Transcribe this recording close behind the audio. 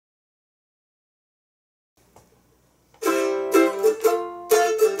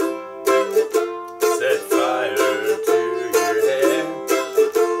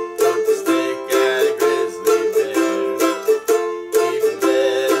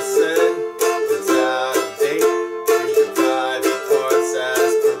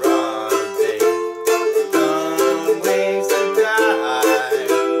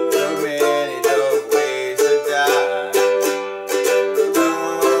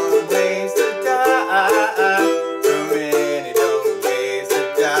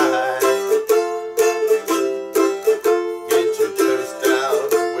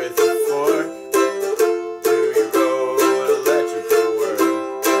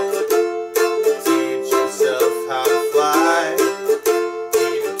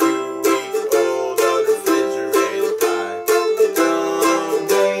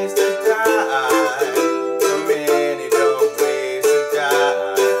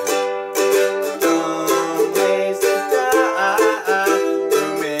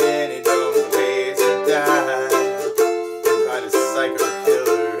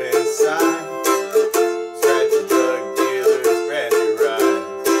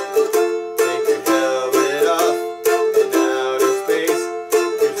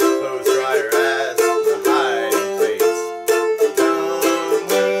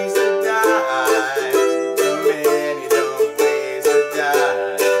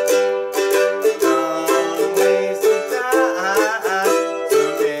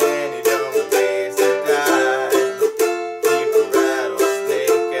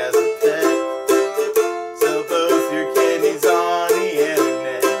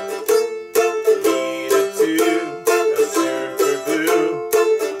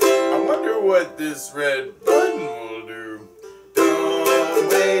this red button will do. Dumb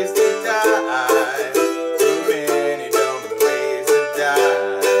ways to die. So many dumb ways to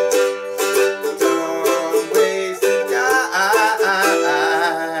die. Dumb ways to die.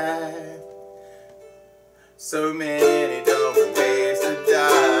 So many dumb ways to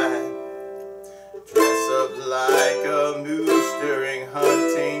die. Dress up like a moose during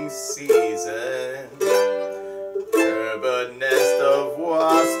hunting season. Curb a nest of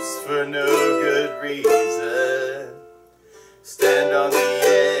wasps for no good reason. Stand on the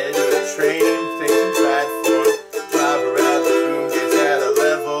edge of a train station platform. Drive around the room, get at a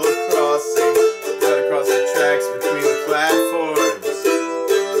level crossing. Run across the tracks between the platforms.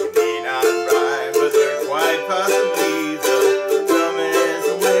 They may not rhyme, but they're quite possibly the dumbest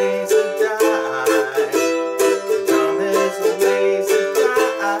ways to die. Dumbest ways to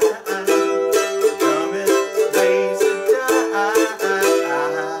die. Dumbest ways to die.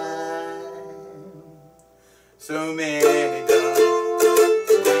 So many dumb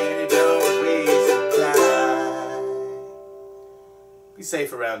ways to die. Be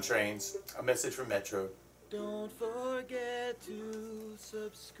safe around trains. A message from Metro. Don't forget to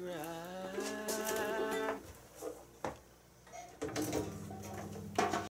subscribe.